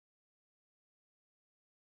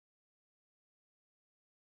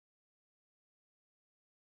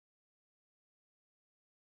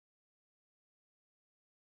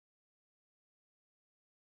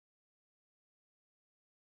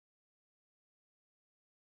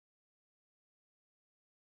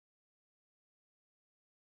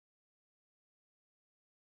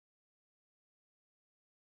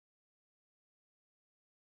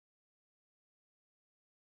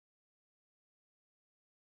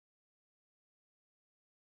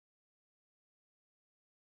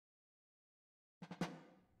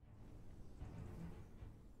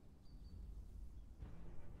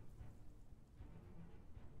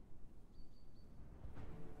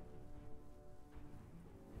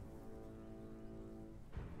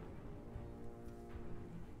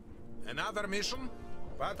Another mission?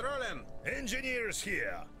 Patrolling. Engineers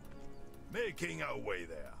here. Making our way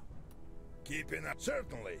there. Keeping up.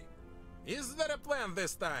 Certainly. Is there a plan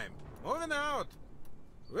this time? Moving out.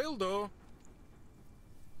 Will do.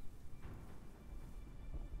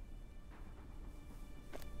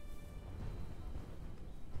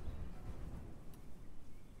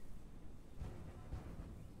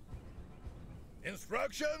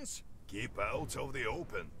 Instructions? Keep out of the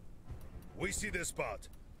open. We see the spot.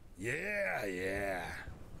 Yeah.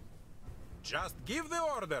 Just give the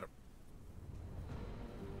order.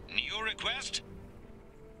 New request?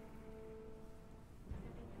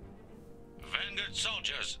 Vanguard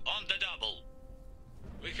soldiers on the double.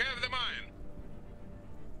 We have the mine.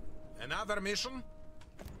 Another mission?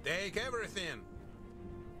 Take everything.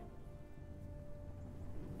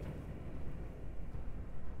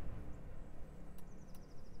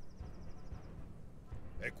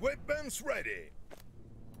 Equipment's ready.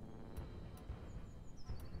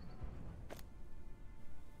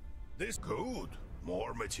 This good.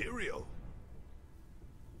 More material.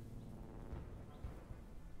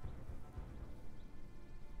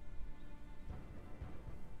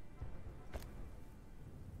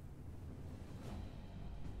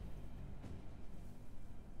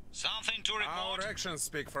 Something to report? Our actions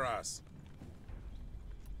speak for us.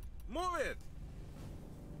 Move it!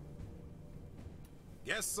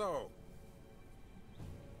 Guess so.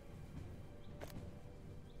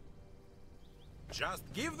 Just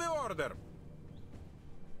give the order.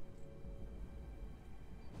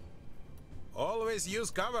 Always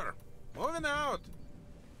use cover. Moving out.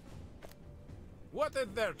 What is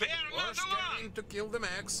there to not alone. to kill the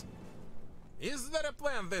Max? Is there a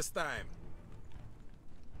plan this time?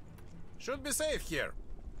 Should be safe here.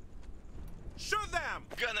 Shoot them!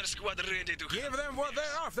 Gunner squad ready to Give them what they're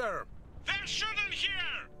after! They're shooting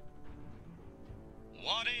here!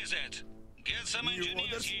 What is it? Get some New engineers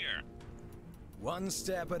orders? here. One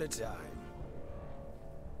step at a time.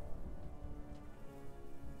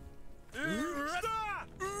 Stop!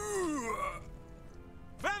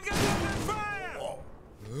 Vanguard on fire!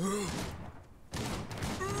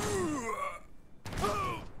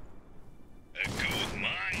 A good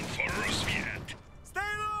mine for Rusviet. Stay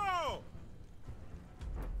low!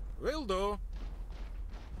 Will do.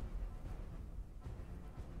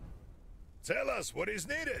 Tell us what is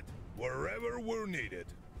needed, wherever we're needed.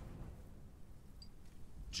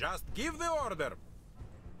 Just give the order.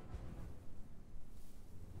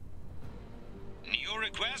 New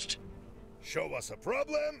request? Show us a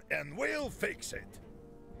problem and we'll fix it.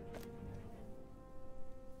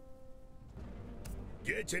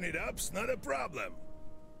 Getting it up's not a problem.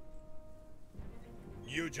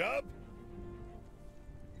 New job?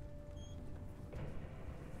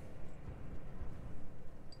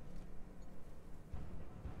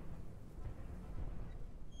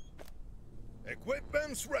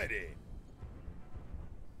 Equipment's ready.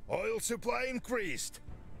 Oil supply increased.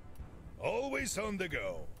 Always on the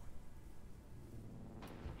go.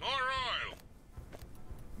 More oil.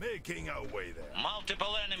 Making our way there.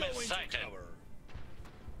 Multiple enemies Going to sighted. cover.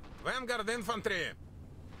 Vanguard infantry.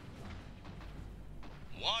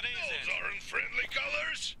 What is it? aren't friendly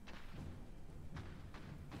colors.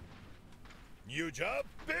 New job?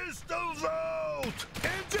 Pistols out!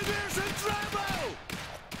 Engineers in trouble!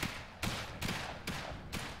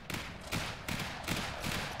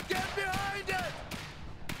 Get behind it!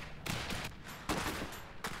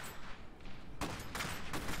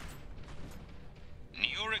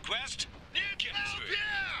 New request?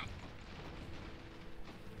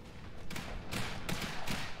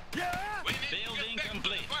 Yeah! Building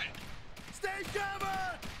complete. Stay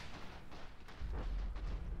covered!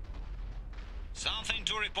 Something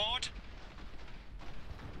to report?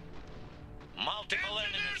 Multiple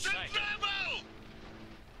enemies sighted.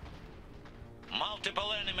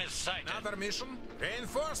 Multiple enemies sighted. Another mission?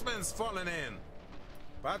 Reinforcements falling in.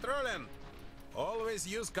 Patrolling. Always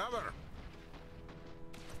use cover.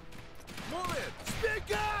 Move it!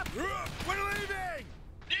 Speak up! We're leaving!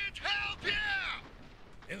 Need help here!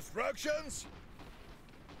 Instructions?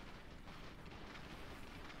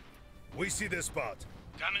 We see the spot.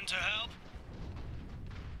 Coming to help?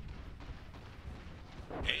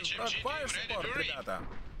 HMG Fire ready support, to read. ребята.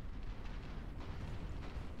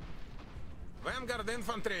 Vanguard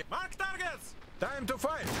infantry. Mark targets! Time to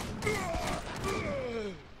fight!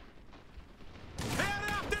 They're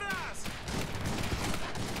after us!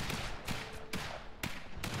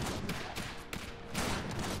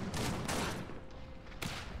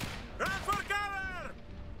 Run for cover!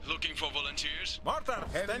 Looking for volunteers? Mortar,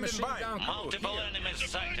 standing machine by. gun crew Multiple here. enemies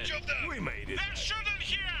sighted. We made it. They're shooting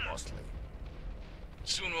here! Mostly.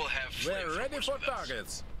 Soon we'll have We're ready flamethrowers for with us.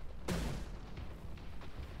 targets.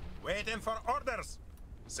 Waiting for orders.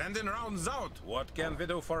 Sending rounds out. What can we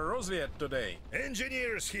do for Roosevelt today?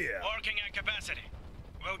 Engineers here. Working at capacity.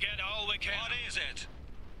 We'll get all we can. What is it?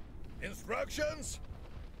 Instructions?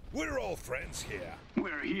 We're all friends here.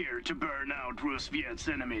 We're here to burn out Roosevelt's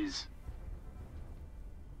enemies.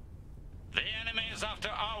 The enemy is after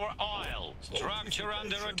our oil. Structure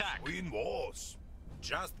under attack. Between wars.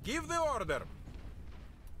 Just give the order.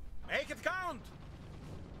 Make it count.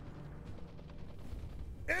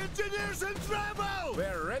 Engineers in trouble!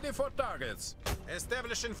 We're ready for targets.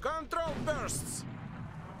 Establishing control bursts.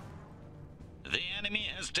 The enemy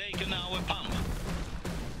has taken our pump.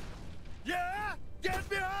 Yeah? Get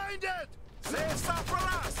behind it! Save some for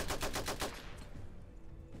us.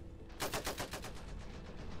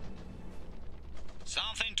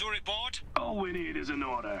 Something to report? All we need is an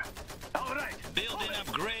order. All right. Building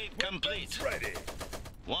upgrade complete. Ready.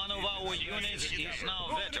 One of our units is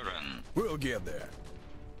now veteran. We'll get there.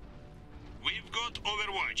 We've got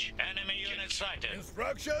Overwatch. Enemy unit sighted.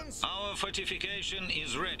 Instructions? Our fortification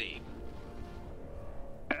is ready.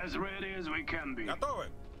 As ready as we can be. Готовы.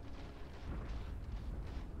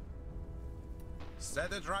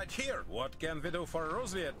 Set it right here. What can we do for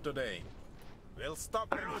Roosevelt today? We'll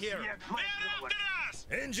stop him here.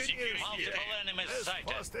 Engineers here. Multiple enemies As sighted.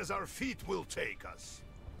 fast as our feet will take us.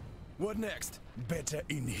 What next? Better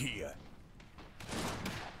in here.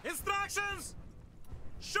 Instructions!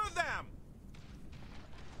 Shoot them!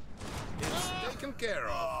 It's taken care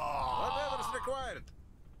of. Whatever's required.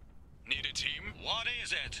 Need a team? What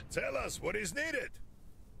is it? Tell us what is needed.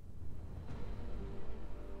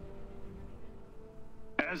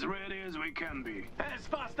 As ready as we can be. As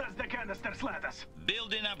fast as the canisters let us.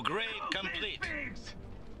 Building upgrade complete.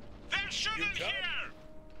 They're shooting You got it? here!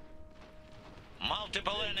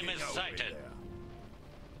 Multiple enemies Taking our way sighted. there.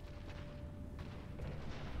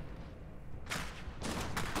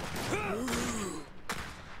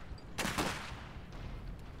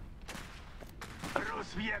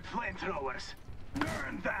 Roosevelt flamethrowers.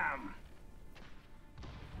 Burn them!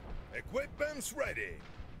 Equipment's ready.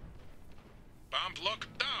 Pump locked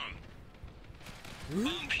down.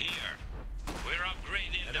 Pump here. We're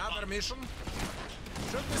upgrading the Another pump. mission?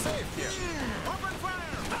 Should be safe here. Open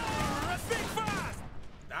fire! Think fast!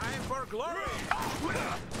 Time for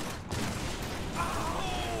glory!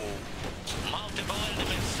 Multiple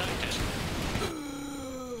enemies sighted.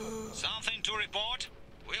 Something to report?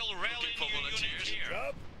 We'll rally for new units volunteers. here.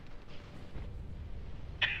 Job?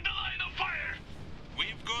 In the line of fire!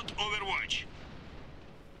 We've got Overwatch.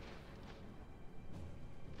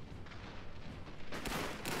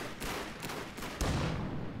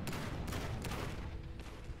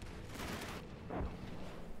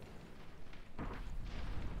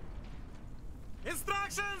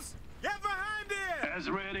 Instructions! Get behind it! As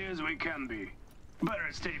ready as we can be. Better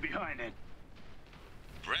stay behind it.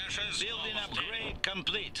 Pressures building upgrade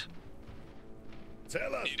complete.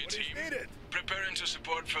 Tell us Need a what is team? needed. Preparing to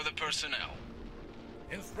support further personnel.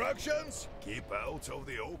 Instructions? Keep out of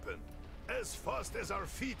the open. As fast as our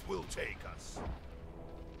feet will take us.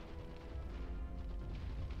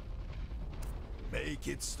 Make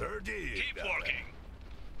it sturdy. Keep Bella. working.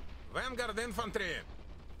 Vanguard infantry!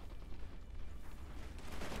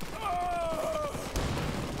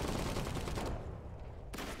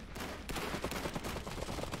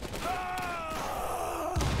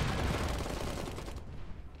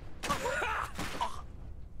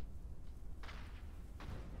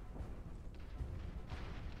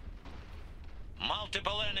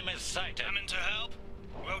 Multiple enemies sighted. Coming to help?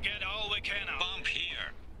 We'll get all we can out. Pump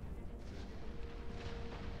here.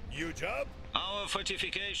 New job? Our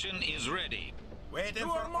fortification is ready. Waiting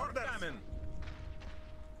for orders! Coming.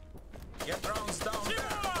 Get rounds down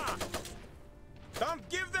there! Don't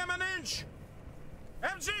give them an inch!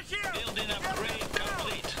 MG here! Building Get upgrade them down!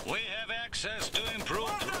 complete. We have access to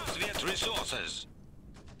improved Roosevelt resources.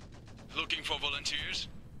 Looking for volunteers?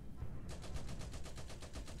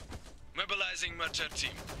 Mobilizing Mater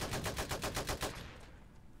team.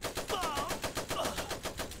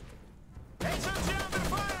 HMG under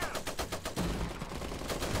fire!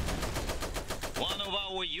 One of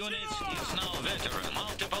our units is now veteran.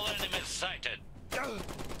 Multiple enemies sighted. Target!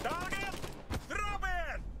 Drop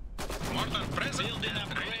it! Mortar present. Building and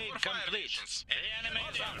ready upgrade for fire complete. missions. The enemy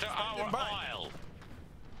is after Standing our by. oil.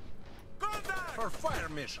 Contact! For fire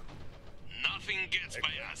mission. Nothing gets by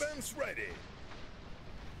us. Equipment's ready.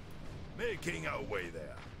 Making our way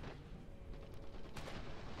there.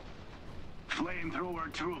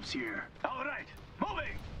 Flamethrower troops here. All right,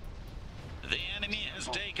 moving! The enemy has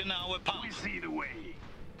taken our We pump. see the way.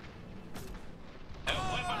 A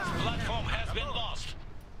weapons platform has been lost.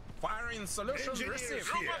 Firing solution Engineers received.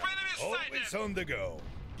 here. Always on the go.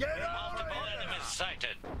 Get Multiple enemies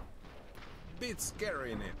sighted. Bit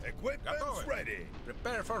scary in it. Equipment's Готовы. ready.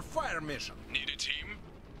 Prepare for fire mission. Need a team?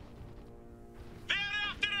 They're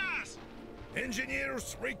after us!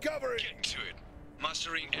 Engineers recovering. Get to it.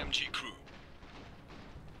 Mastering MG crew.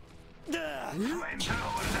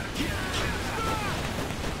 Flamethrowers are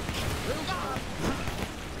killing.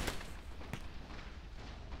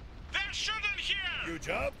 They're shooting here! New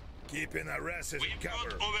job? Keeping our asses in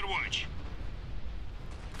cover. Overwatch.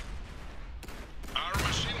 Our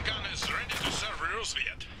machine gun is ready to serve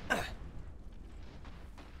Roosevelt.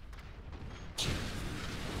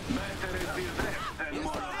 Better it be that than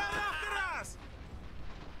more. They're after us!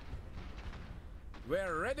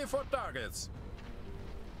 We're ready for targets.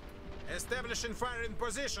 Establishing firing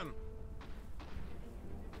position.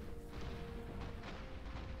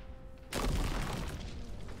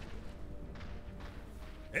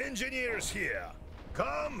 Engineers here.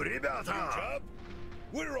 Come, rебята. New job?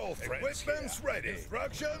 We're all friends. Equipment's ready.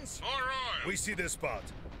 Instructions? More oil. We see the spot.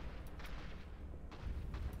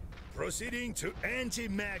 Proceeding to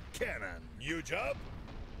anti-mag cannon. New job?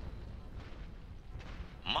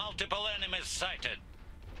 Multiple enemies sighted.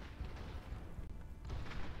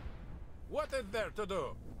 What is there to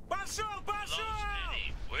do? Пошел, пошел!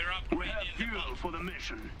 Steady. We're We have upgrading the fuel pump. for the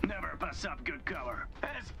mission. Never pass up good cover.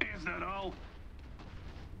 As is that all?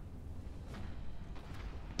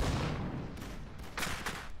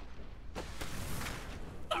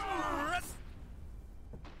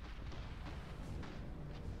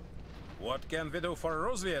 What can we do for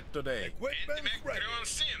Roosevelt today? Equipment's ready. on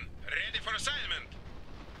scene. Ready for assignment.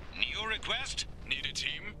 New request? Need a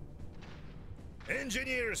team?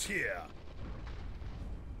 Engineers here.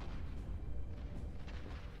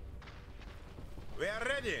 We are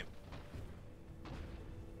ready.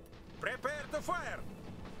 Prepare to fire.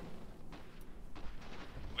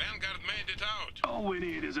 Vanguard made it out. All we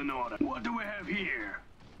need is an order. What do we have here?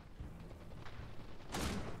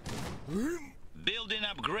 Building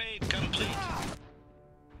upgrade complete.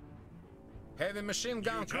 Heavy machine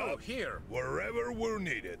gun New crew job? here. Wherever we're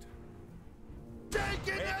needed.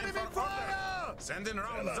 Taking Waiting enemy for fire! order. Sending Tell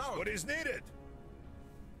rounds us out. what is needed.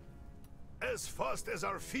 As fast as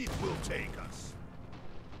our feet will take us.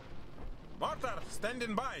 Mortar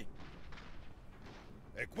standing by.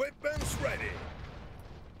 Equipment's ready.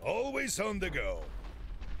 Always on the go.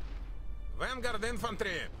 Vanguard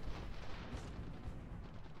infantry.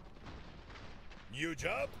 New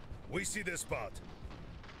job? We see the spot.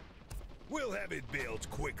 We'll have it built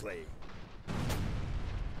quickly.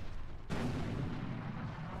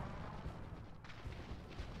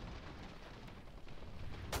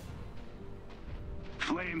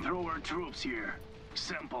 Flamethrower troops here.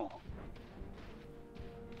 Simple.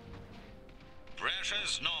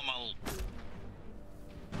 Pressure's normal.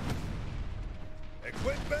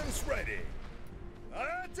 Equipment's ready.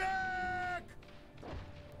 Attack!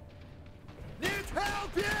 Need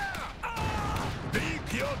help here! Ah!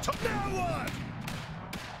 Beat your top. Now what?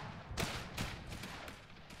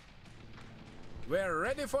 We're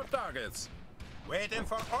ready for targets. Waiting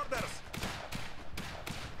for orders.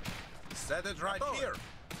 Set it right here.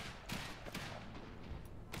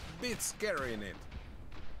 Bit scary in it.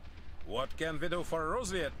 What can we do for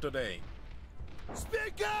Roosevelt today?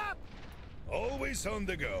 Speak up! Always on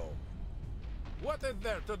the go. What is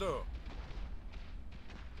there to do?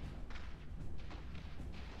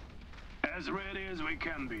 As ready as we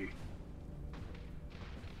can be.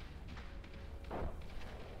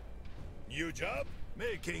 New job?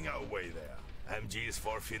 Making our way there. MG's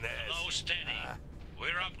for finesse. Low steady. We're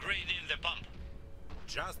upgrading the pump.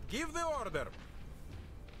 Just give the order.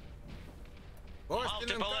 Posting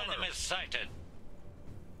in Multiple cover. enemies sighted.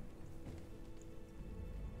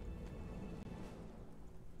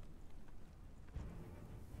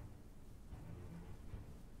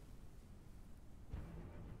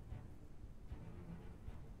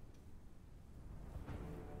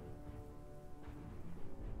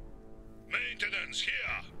 Maintenance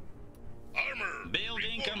here. Armor.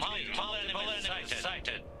 Building complete. Multiple enemies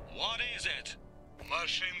sighted. What is it?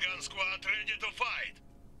 Machine gun squad ready to fight.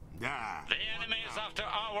 Да. The enemy is after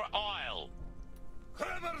our oil.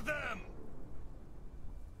 Hammer them!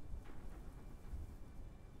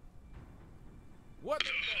 What?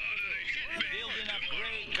 Building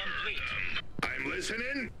upgrade complete. I'm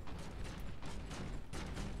listening.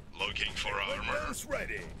 Looking for armor. Weapons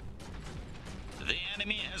ready. The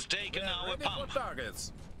enemy has taken our Ready pump. for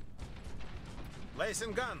targets.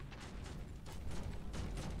 Placing gun.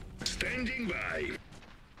 Standing by.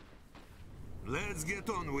 Let's get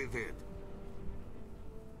on with it.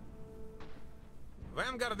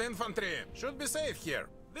 Vanguard infantry should be safe here.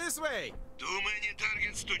 This way. Too many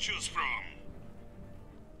targets to choose from.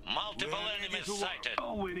 Multiple enemies sighted.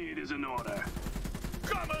 All we need is an order.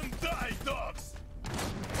 Come and die, dogs!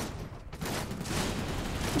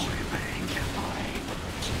 We're paying carefully.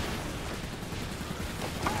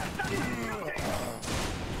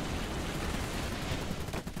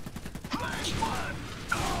 Flash one!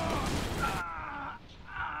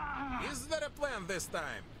 Is there a plan this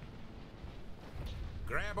time?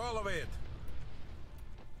 Grab all of it.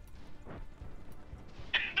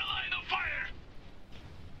 In the line of fire!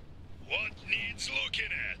 What needs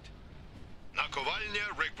looking at?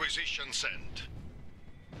 Nakovalnya requisition sent.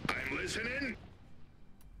 I'm listening.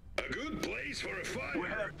 A good place for a fire. We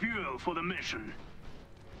have fuel for the mission.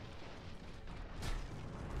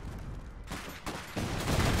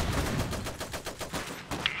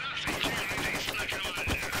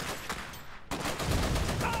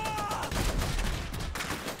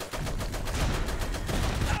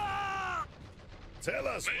 Tell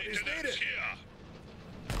us what is needed.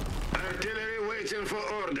 Artillery waiting for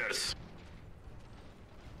orders.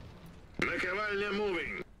 Nakovalnya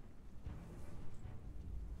moving.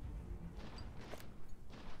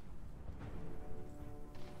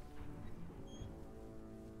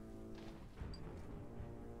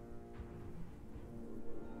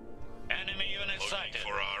 Enemy unit Looking sighted.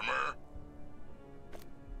 for armor.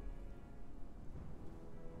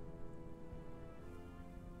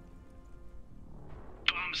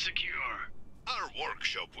 Bomb secure. Our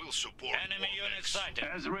workshop will support. Enemy unit next. sighted.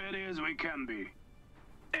 As ready as we can be.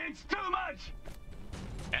 It's too much!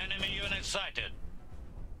 Enemy unit sighted.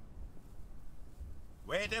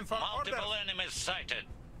 Waiting for Multiple orders. enemies sighted.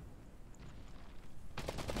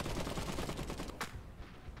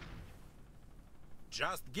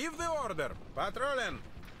 Just give the order. Patrolling.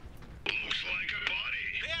 Looks like a body.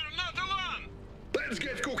 They are not alone. Let's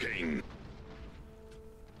get cooking.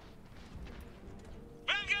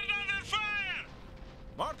 Vanguard under fire!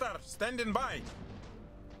 Mortar standing by.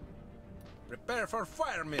 Prepare for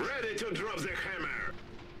fire mission. Ready to drop the hammer.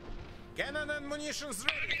 Cannon and munitions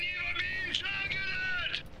ready.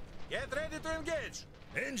 Get ready to engage.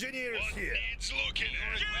 Engineers here. Needs looking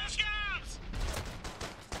at. Scouts!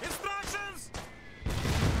 Instructions!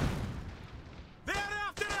 They are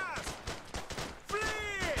after us!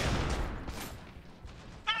 Flee!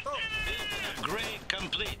 Upgrade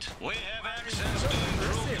complete. We have access to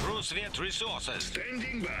improved Roosevelt resources.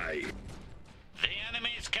 Standing by. The enemy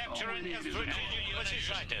is capturing a strategic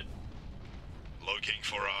position. Sighted. Looking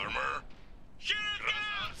for armor.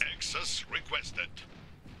 Access requested.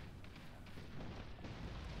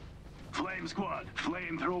 Flame squad,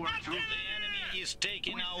 flamethrower The troops. enemy is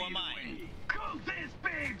taking our mine. Cook these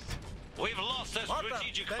pigs! We've lost a Mortar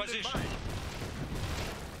strategic standing position.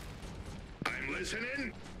 by. I'm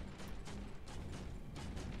listening.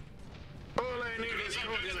 All I need is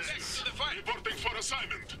organize. Reporting for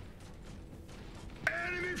assignment.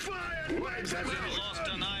 Enemy fire! Wipe them We've out. lost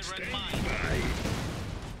an iron Stand mine.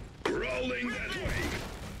 by. Rolling that way.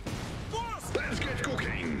 Boss! Let's get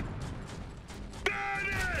cooking. Burn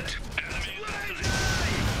it! Enemy Blaze it!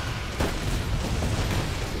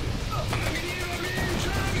 Огневым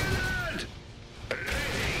targeted!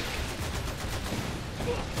 Ready!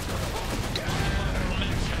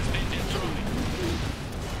 Max has been destroyed.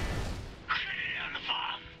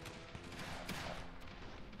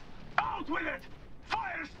 Out with it!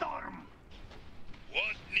 Firestorm!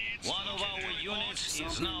 What needs One of our units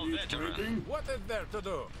is now veteran. What is there to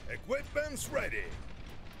do? equipment's ready.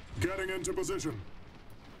 Getting into position.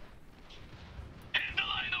 In the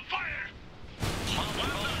line of fire!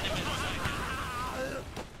 Multiple enemies sighted.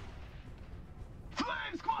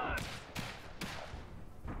 Flame squad!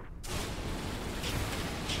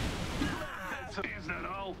 Is that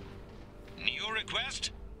all? New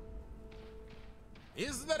request?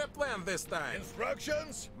 Is there a plan this time?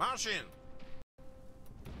 Instructions? March in.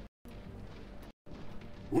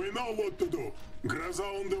 We know what to do. Гроза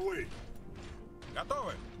on the way.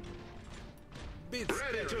 Готовы? Beat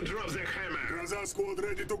Ready to drop the hammer. Гроза squad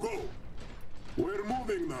ready to go. We're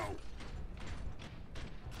moving now.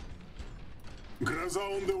 Гроза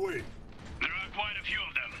on the way. There are quite a few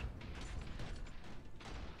of them.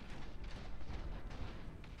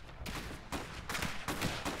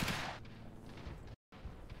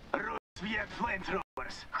 Roosevelt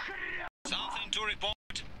flamethrowers. Something to report.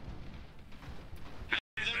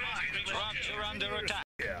 Structure under attack.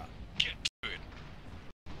 Yeah. Get to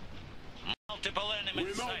it. Multiple We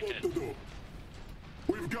enemies know what sighted. to do.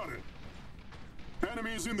 We've got it.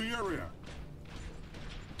 Enemies in the area.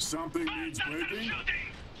 Something needs breaking.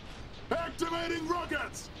 Activating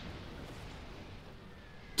rockets!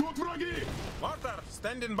 Тут враги! Mortar,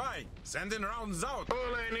 standing by. Sending rounds out.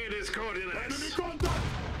 All I need is Enemy coordinates. contact!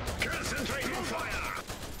 Concentrating fire.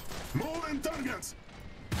 Moving targets!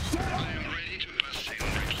 I am ready to pass in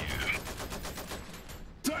the queue.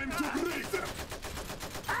 Time to break them!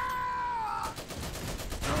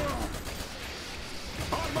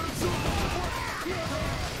 Armored zone!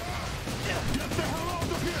 Get the hell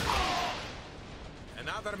out of here!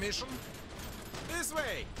 Another mission? This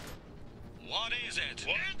way. What is it?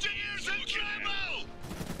 Engineers in trouble!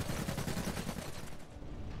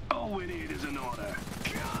 All we need is an order.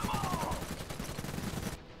 Come on!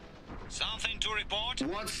 Something to report?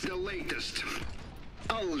 What's the latest?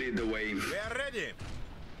 I'll lead the way. We are ready.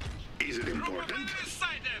 Is it important?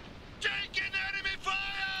 Sighted! Taking enemy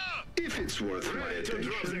fire! If it's worth my Ready to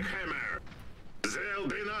drop the attention. hammer. There'll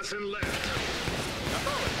be nothing left.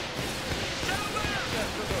 Готовы.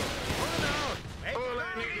 One out. Make All I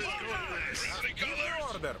it need is happen. coordinates. Give the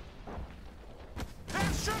order.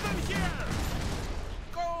 Let's shoot them here.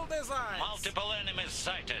 Cold as ice. Multiple enemies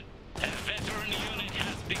sighted. A veteran unit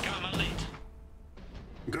has become elite.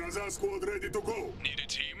 Grazza squad ready to go! Need a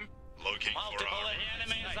team? Looking Multiple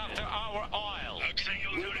enemies after our oil.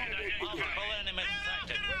 Multiple enemies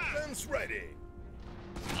sighted. Weapons ready.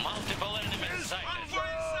 Multiple enemies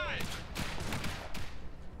sighted.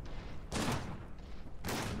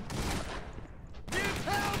 Give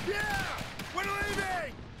help here. We're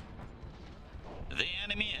leaving. The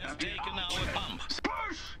enemy has taken our pump.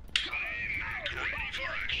 Push! Ready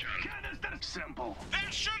for action. Canister simple.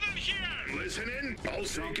 They're shooting here! Listen in. I'll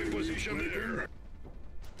take a position there.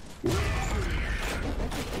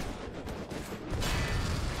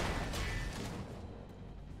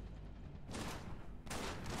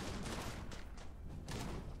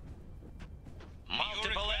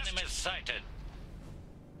 Multiple enemies sighted.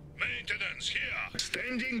 Maintenance here.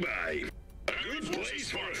 Standing by. A good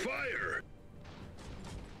place for a fire.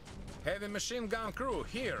 Heavy machine gun crew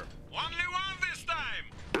here. Only one this time!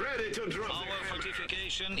 Ready to drop Our the hammer.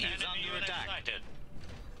 fortification is under attack. Sighted.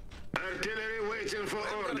 Artillery waiting for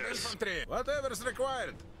orders. Infantry. Whatever's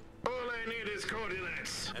required. All I need is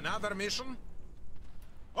coordinates. Another mission?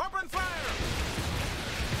 Open fire!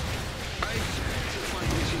 I tried to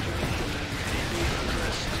find this information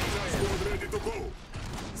Grazza squad ready to go!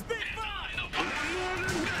 Speak fire!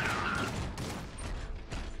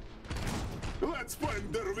 Let's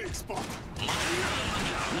find their weak spot!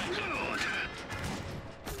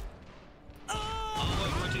 Our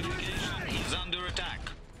fortification is under attack.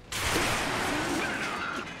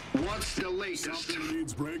 What's the latest? Something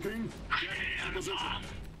needs breaking? Get into position.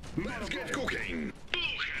 Let's get cooking.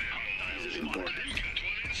 Is it important?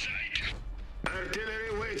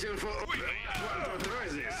 Artillery waiting for orders. One to try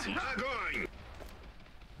this. Going.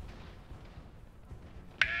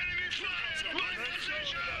 Enemy fire! My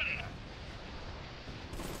position!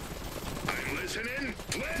 I'm listening.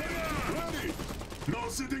 Ready! No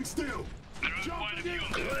sitting still! Jump in!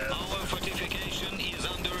 Our fortification is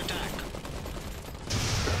under attack.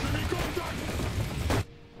 Enemy contact!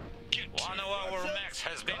 One of our mechs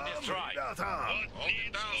has been destroyed. Hold down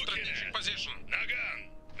strategic position. Nagan.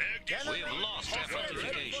 We've lost our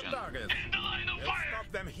fortification. Target. We'll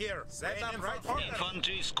stop them here. Set up right order.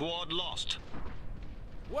 Infantry squad lost.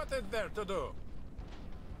 What is there to do?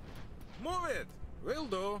 Move it. Will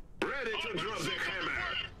do. Ready to drop the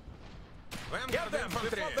hammer. Get them before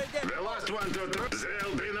they get The last one to drop.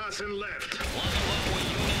 There'll be nothing left. One of our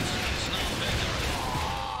units is now veteran.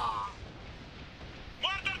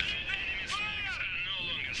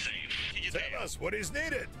 Tell us what is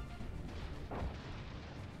needed.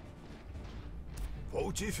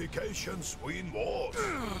 Fortifications win wars.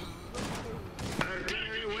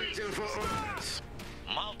 Artillery waiting for orders.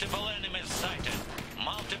 Multiple enemies sighted.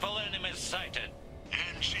 Multiple enemies sighted.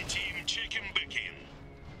 Entry team chicken bacon.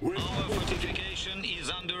 Our fortification is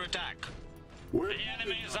under attack. The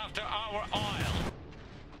enemy is after our oil.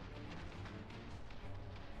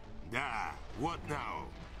 What now?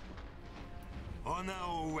 On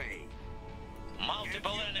our way.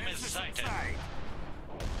 Multiple enemies sighted.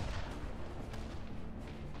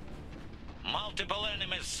 Multiple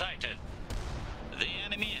enemies sighted. The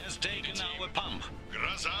enemy has taken our pump.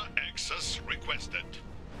 Grazza access requested.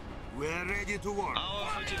 We're ready to work. Our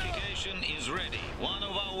fortification is ready. One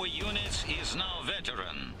of our units is now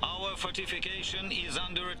veteran. Our fortification is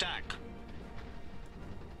under attack.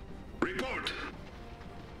 Report.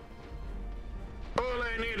 All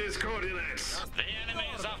I need is coordinates. The enemy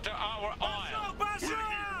is after our oil. We're here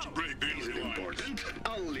to break the Is it enemy line. important?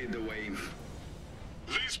 I'll lead the way.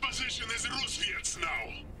 This position is Roosevelt's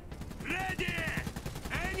now. Ready!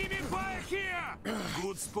 Enemy fire here!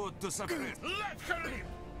 Good spot to suppress. Let's hurry!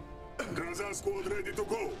 Groza squad ready to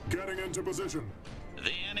go. Getting into position.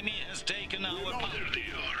 The enemy has taken our power.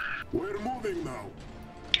 We're moving now.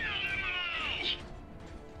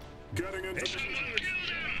 Getting into position.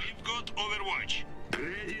 We've got Overwatch.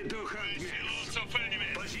 Ready to hunt me. Lots of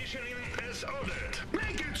enemies. Positioning as ordered.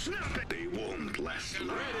 Make it snappy. They won't last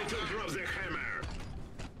long. Ready to drop the hammer.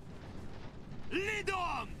 Lead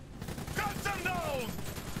on! Cut them down!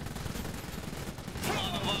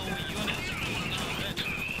 One of our units is now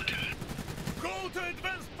veteran. Go to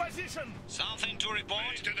advanced position! Something to report?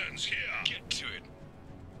 Maintenance here. Get to it.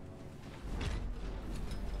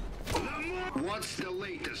 What's the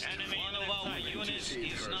latest? One of our units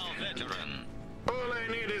is now veteran. All I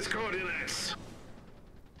need is coordinates.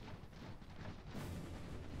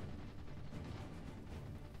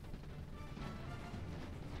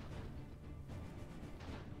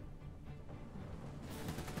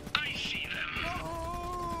 I see them.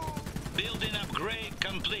 Building upgrade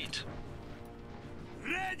complete.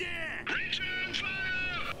 Ready! Return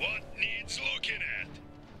fire! What needs looking at?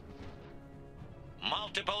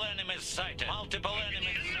 Multiple enemies sighted. Multiple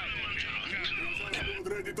enemies sighted. Groza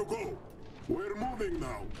squad ready to go. We're moving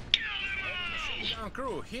now. Machine gun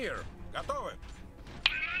crew here. Готовы.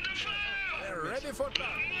 They're ready for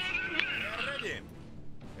battle. They're ready.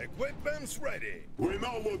 Equipment's ready. We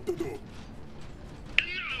know what to do.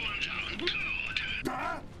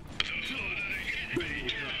 Huh?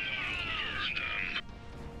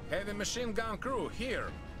 Heavy machine gun crew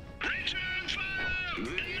here. Return fire!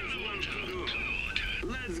 There's one to do.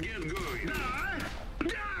 Let's get going.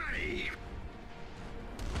 Die!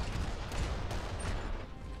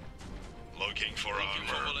 Looking for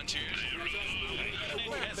armor. Volunteers.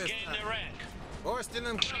 Unit has gained a rank. Austin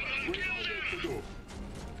and cover. We know what to do.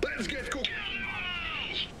 Let's get cooking.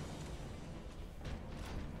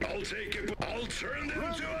 I'll take it. I'll turn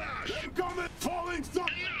them to ash. They're coming! Falling stop!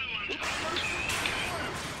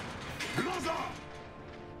 Groza!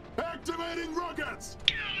 Activating rockets!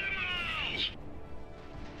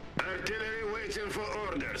 Artillery waiting for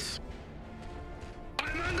orders.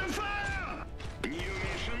 I'm under fire! New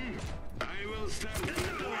mission. I will start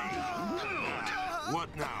deploying. What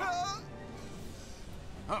now?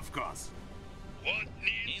 Of course. What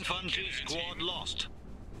needs Infantry squad lost.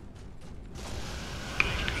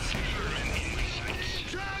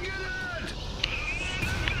 Targeted!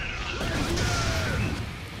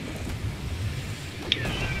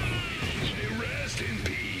 Rest in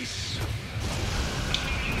peace.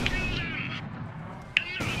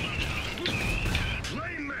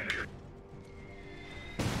 Flame mech.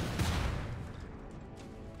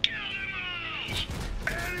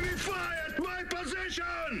 Enemy fire at my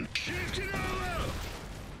position! Shifting over!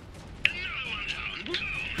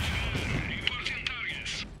 Reporting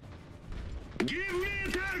targets. Give me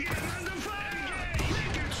a target under fire!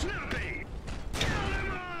 Make it snappy! Kill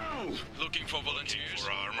them all! Looking for volunteers.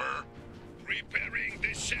 For armor. Repairing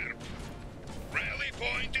the sharp. Rally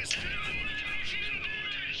point is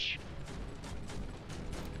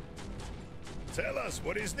Tell us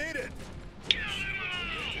what is needed.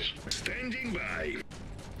 Standing by.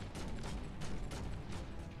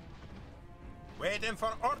 Waiting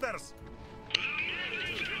for orders.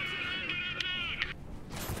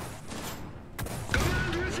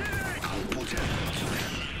 Command receiving! I'll put an end to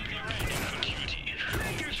them.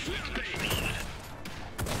 Make it snappy!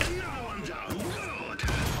 And now I'm down. Good!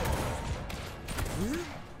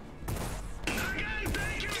 Again,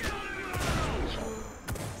 thank you for them all!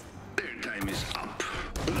 Their time is up.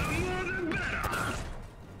 The more the better!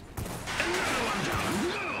 Another one down.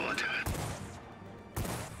 Good!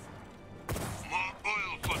 more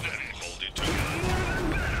oil for them. Hold it to The more the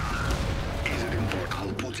better! Is it important?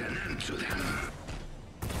 I'll put an end to them.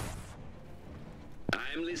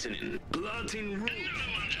 I'm listening. Plotting route.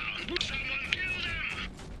 Someone kill them.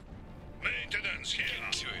 Maintenance here.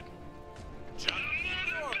 Get to it.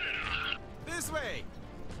 This way.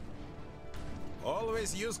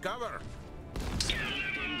 Always use cover.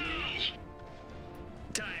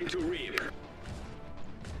 Time to reap.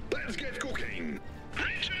 Let's get cooking.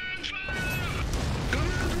 Return fire!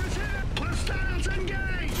 Command received. Hostiles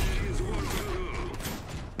engaged. Here's what to do.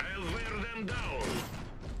 I'll wear them down.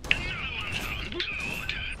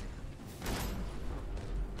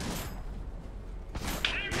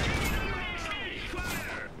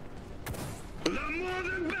 Fire! The more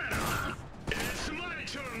the better. It's my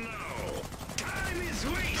turn now. Time is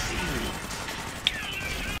wasting.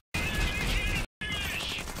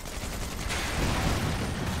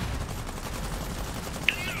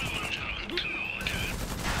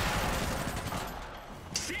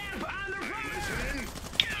 Stamp under fire!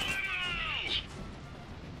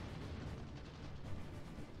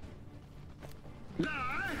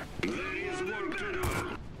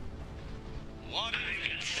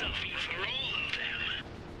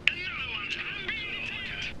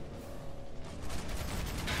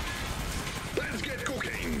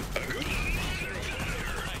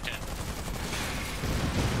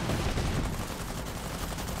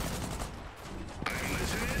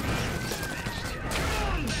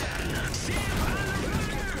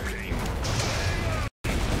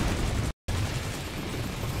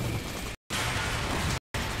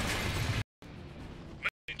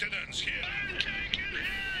 Maintenance here. I'm taking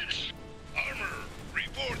hits! Armor,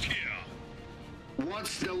 report here.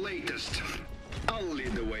 What's the latest? I'll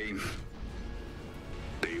lead the way.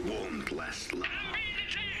 They won't last long.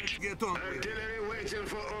 Get on with it. Artillery waiting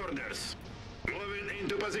for orders. Moving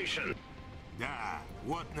into position.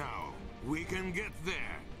 What now? We can get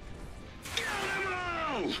there. Kill them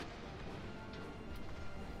all!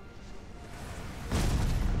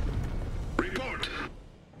 Report.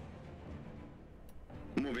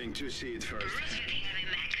 Moving to see it first.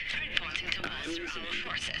 Reporting to bolster our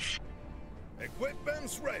forces.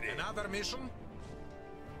 Equipment's ready. Another mission?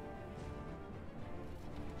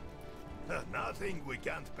 Nothing we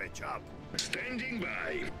can't patch up. Standing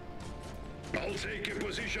by. I'll take a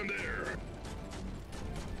position there.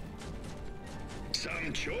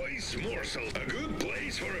 Some choice morsel. A good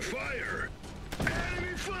place for a fire.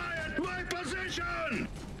 Enemy fire at my position!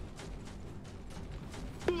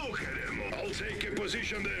 Look at him. I'll take a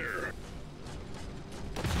position there.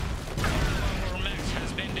 Our max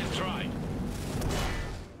has been destroyed.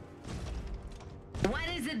 What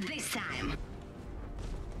is it this time?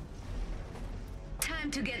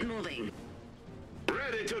 Time to get moving.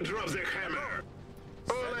 Ready to drop the hammer.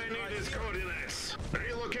 All I need is coordinates.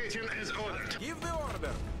 Relocating as ordered. Give the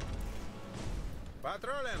order.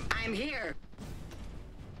 Patrolling. I'm here.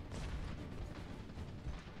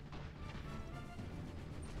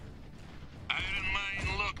 Iron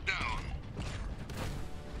mine locked down.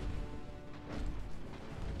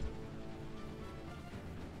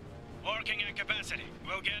 Working at capacity.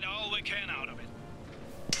 We'll get all we can out of it.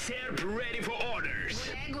 Serp ready for orders.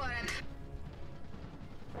 Гуляй, город.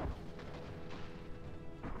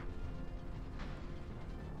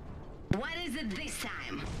 What is it this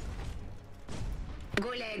time?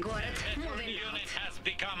 Гуляй, город. Veteran Moving unit out. has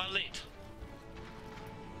become elite.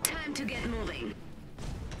 Time to get moving.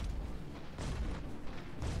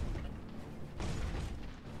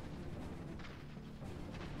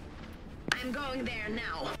 I'm going there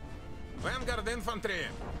now. Vanguard infantry.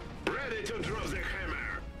 Ready to drop the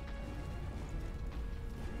hammer.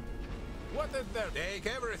 What is there? Take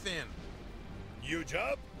everything. New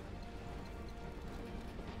job?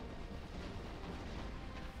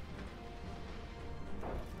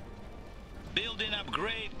 Building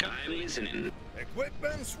upgrade complete. listening.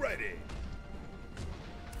 Equipment's ready.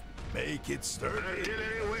 Make it sturdy.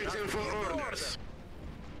 Artillery waiting for orders.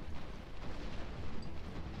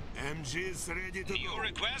 MG's ready to New go.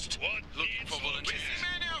 request? What? Looking for volunteers.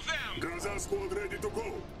 Many of them! Granza squad ready to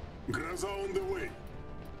go. Granza on the way.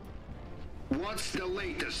 What's the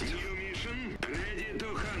latest? New mission? Ready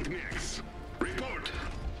to hunt mechs. Report.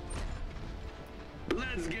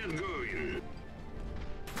 Let's get going.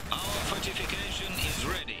 Our fortification is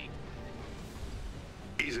ready.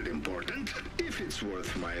 Is it important? If it's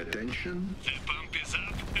worth my attention. The pump is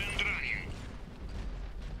up and running.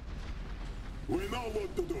 We know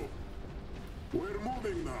what to do. We're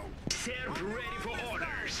moving now. Serp ready for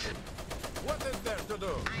orders. What is there to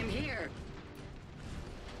do? I'm here.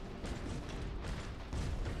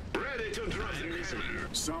 Ready to drop the hammer.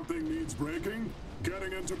 Something needs breaking.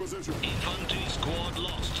 Getting into position. Infantry squad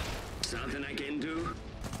lost. Something I can do?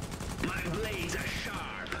 My blades are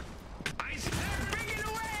sharp. I start bringing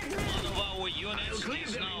away! One of our units clear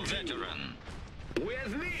is them now in two. veteran.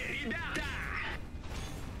 With me, ребята!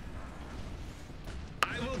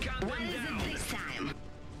 I will count What them is down. it this time?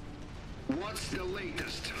 What's the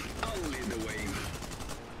latest? I'll lead the way.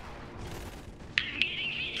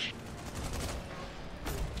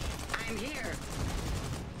 I'm here.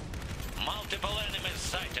 Multiple enemies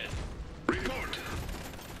sighted. Report.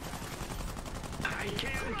 I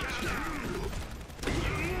can't count them.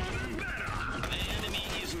 You're more than better. The enemy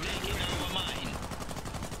is taking our mine.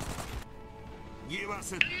 Give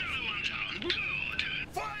us a... Another one down. Good.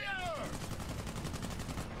 Fire!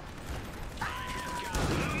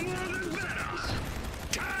 You're more than better.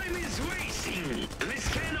 Time is wasting. This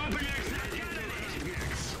can open your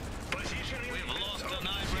next. Position in We've lost an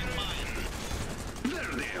iron mine.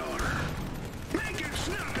 There they are. Make it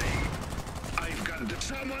snappy. I've got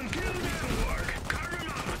someone killed their work.